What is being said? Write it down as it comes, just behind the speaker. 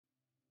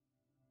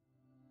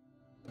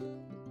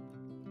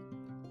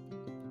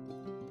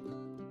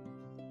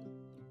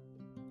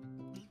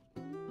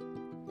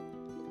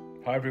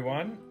Hi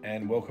everyone,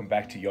 and welcome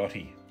back to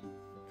YOTI.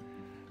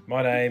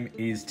 My name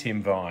is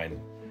Tim Vine,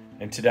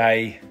 and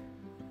today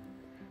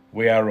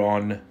we are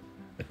on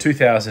a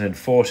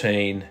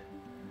 2014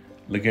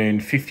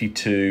 Lagoon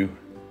 52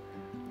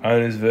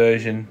 owner's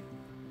version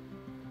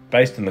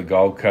based on the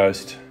Gold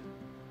Coast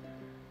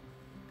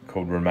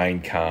called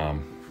Remain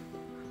Calm.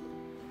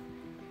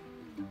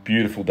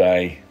 Beautiful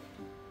day,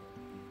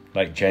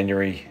 late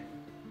January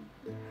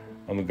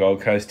on the Gold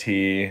Coast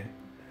here.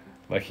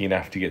 Lucky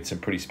enough to get some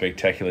pretty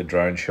spectacular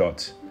drone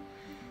shots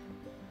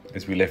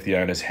as we left the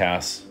owner's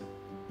house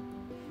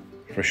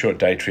for a short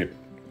day trip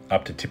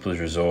up to Tippler's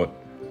Resort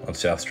on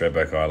South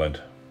Stradbroke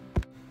Island.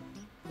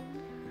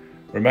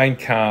 Remain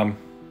Calm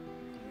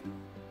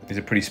is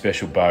a pretty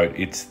special boat.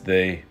 It's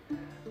the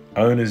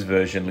owner's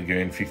version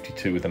Lagoon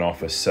 52 with an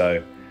office.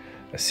 So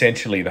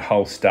essentially the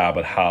whole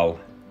starboard hull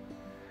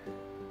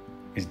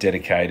is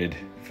dedicated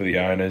for the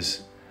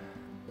owners.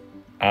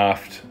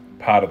 Aft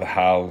part of the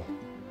hull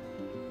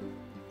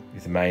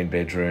is the main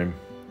bedroom,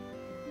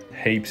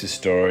 heaps of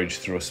storage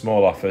through a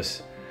small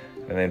office,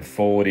 and then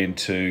forward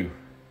into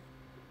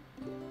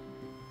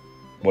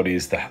what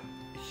is the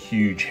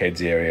huge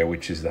heads area,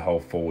 which is the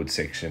whole forward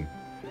section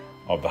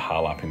of the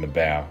hull up in the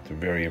bow. It's a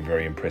very,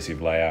 very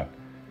impressive layout.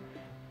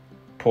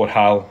 Port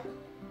hull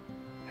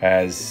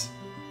has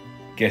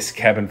guest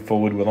cabin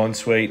forward with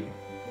ensuite,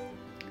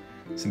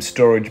 some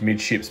storage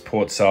midships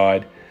port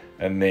side,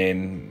 and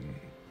then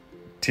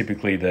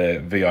typically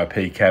the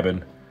VIP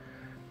cabin,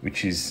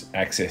 which is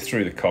accessed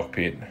through the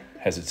cockpit,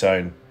 has its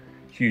own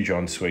huge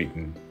ensuite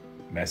and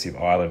massive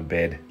island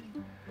bed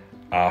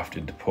aft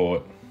into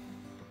port.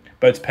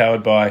 Boat's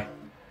powered by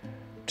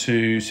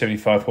two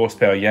 75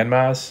 horsepower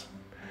Yanmars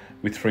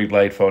with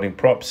 3-blade folding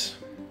props.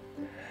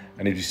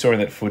 And if you saw in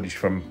that footage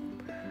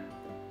from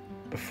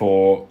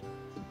before,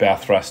 bow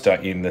thruster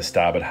in the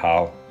starboard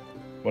hull.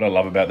 What I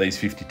love about these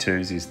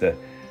 52s is the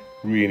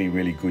really,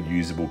 really good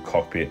usable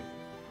cockpit.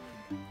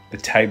 The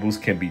tables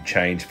can be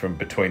changed from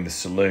between the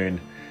saloon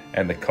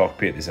and the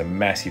cockpit. There's a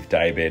massive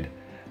daybed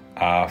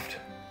aft,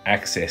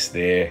 access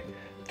there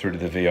through to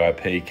the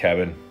VIP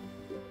cabin.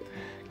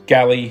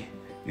 Galley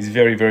is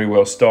very, very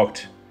well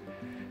stocked.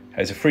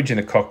 Has a fridge in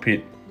the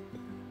cockpit,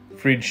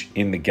 fridge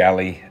in the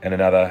galley, and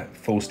another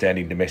full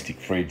standing domestic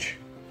fridge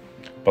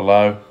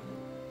below.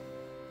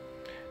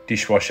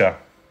 Dishwasher,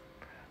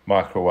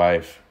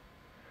 microwave.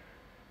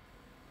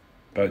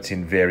 Boat's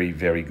in very,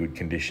 very good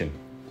condition.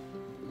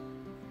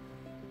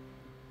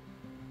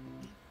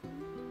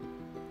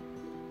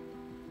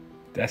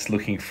 That's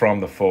looking from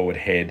the forward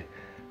head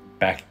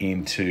back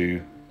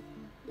into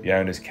the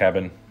owner's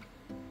cabin.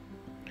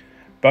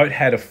 Boat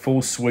had a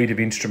full suite of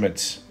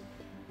instruments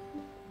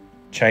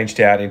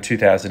changed out in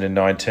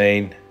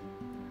 2019.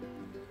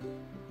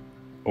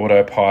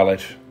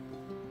 Autopilot,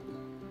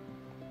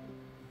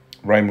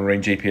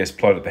 Raymarine GPS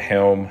plot at the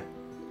helm,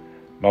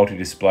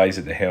 multi-displays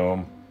at the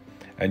helm,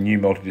 a new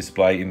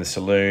multi-display in the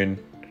saloon.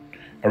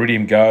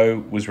 Iridium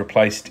Go was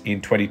replaced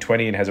in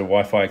 2020 and has a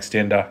Wi-Fi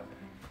extender.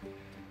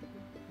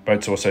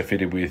 Boat's also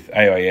fitted with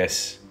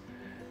AIS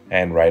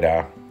and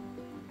radar.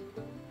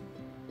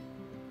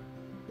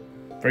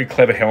 Very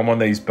clever helm on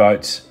these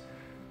boats.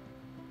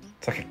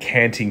 It's like a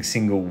canting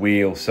single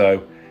wheel,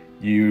 so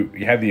you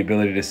have the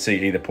ability to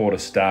see either port or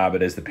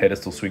starboard as the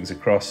pedestal swings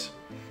across.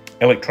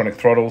 Electronic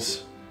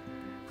throttles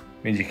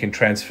means you can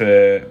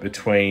transfer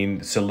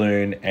between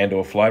saloon and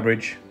or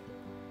flybridge.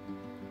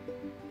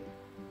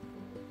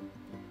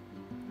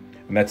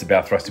 And that's the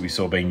bow thruster we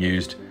saw being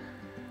used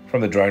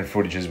from the drone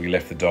footage as we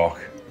left the dock.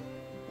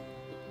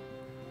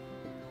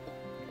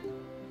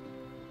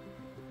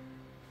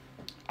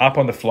 Up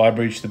on the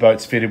flybridge, the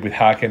boat's fitted with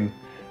Harken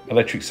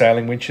electric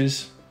sailing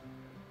winches,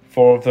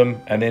 4 of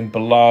them, and then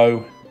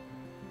below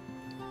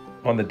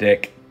on the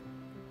deck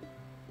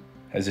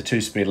has a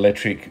 2-speed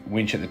electric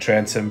winch at the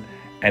transom,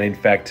 and in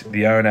fact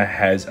the owner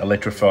has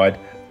electrified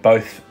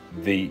both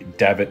the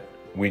davit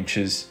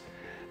winches,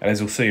 and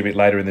as we'll see a bit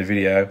later in the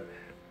video,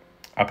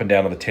 up and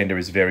down on the tender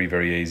is very,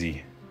 very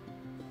easy.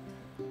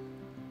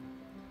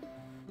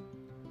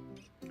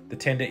 The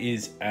tender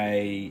is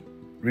a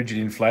rigid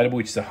inflatable,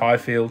 which is a high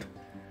field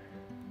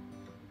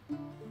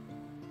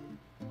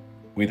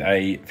with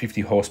a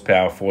 50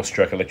 horsepower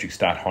 4-stroke electric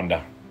start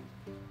Honda.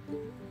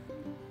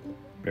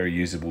 Very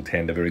usable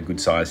tender, very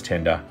good sized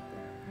tender,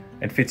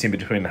 and fits in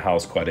between the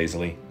hulls quite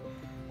easily.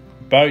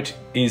 Boat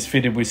is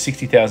fitted with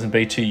 60,000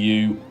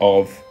 BTU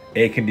of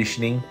air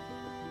conditioning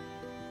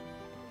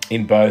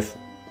in both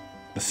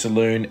the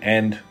saloon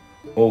and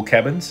all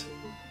cabins,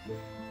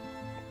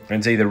 and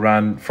it's either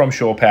run from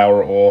shore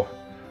power or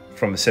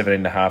from the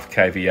 17.5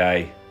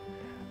 kVA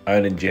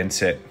Onan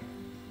genset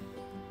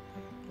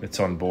that's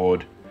on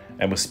board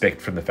and was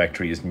spec'd from the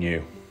factory as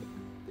new.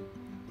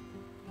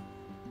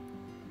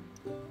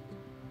 A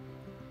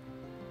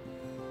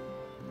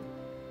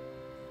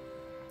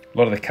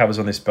lot of the covers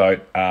on this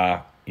boat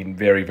are in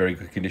very, very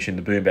good condition.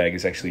 The boom bag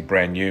is actually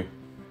brand new.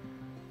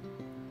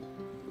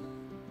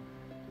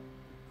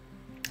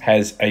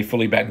 Has a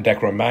fully battened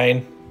Dacron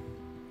main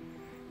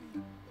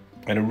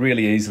and a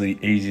really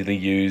easily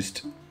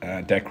used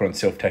Dacron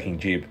self-tacking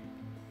jib.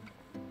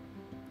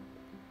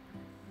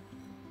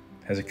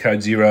 Has a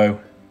code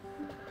 0,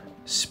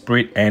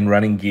 sprit and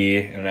running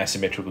gear, and an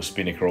asymmetrical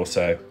spinnaker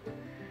also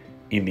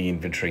in the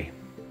inventory.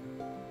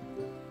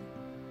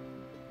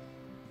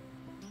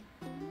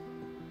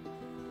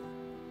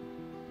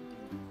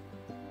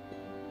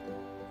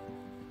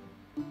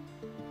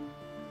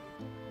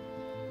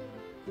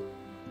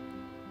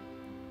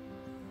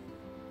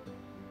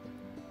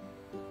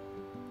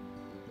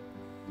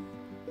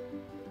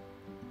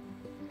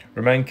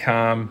 Remain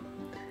Calm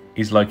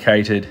is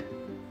located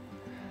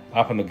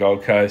up on the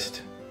Gold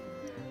Coast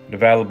and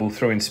available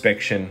through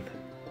inspection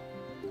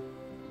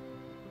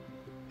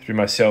through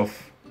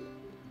myself,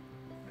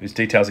 whose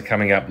details are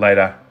coming up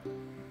later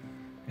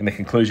in the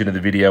conclusion of the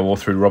video, or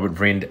through Robert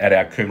Vrind at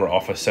our Coomera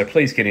office. So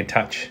please get in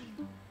touch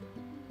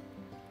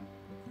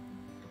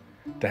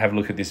to have a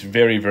look at this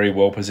very, very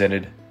well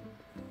presented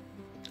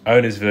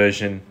owner's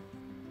version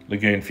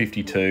Lagoon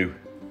 52,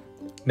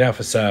 now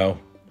for sale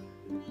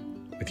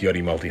with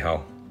YOTI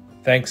Multihull.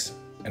 Thanks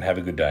and have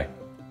a good day.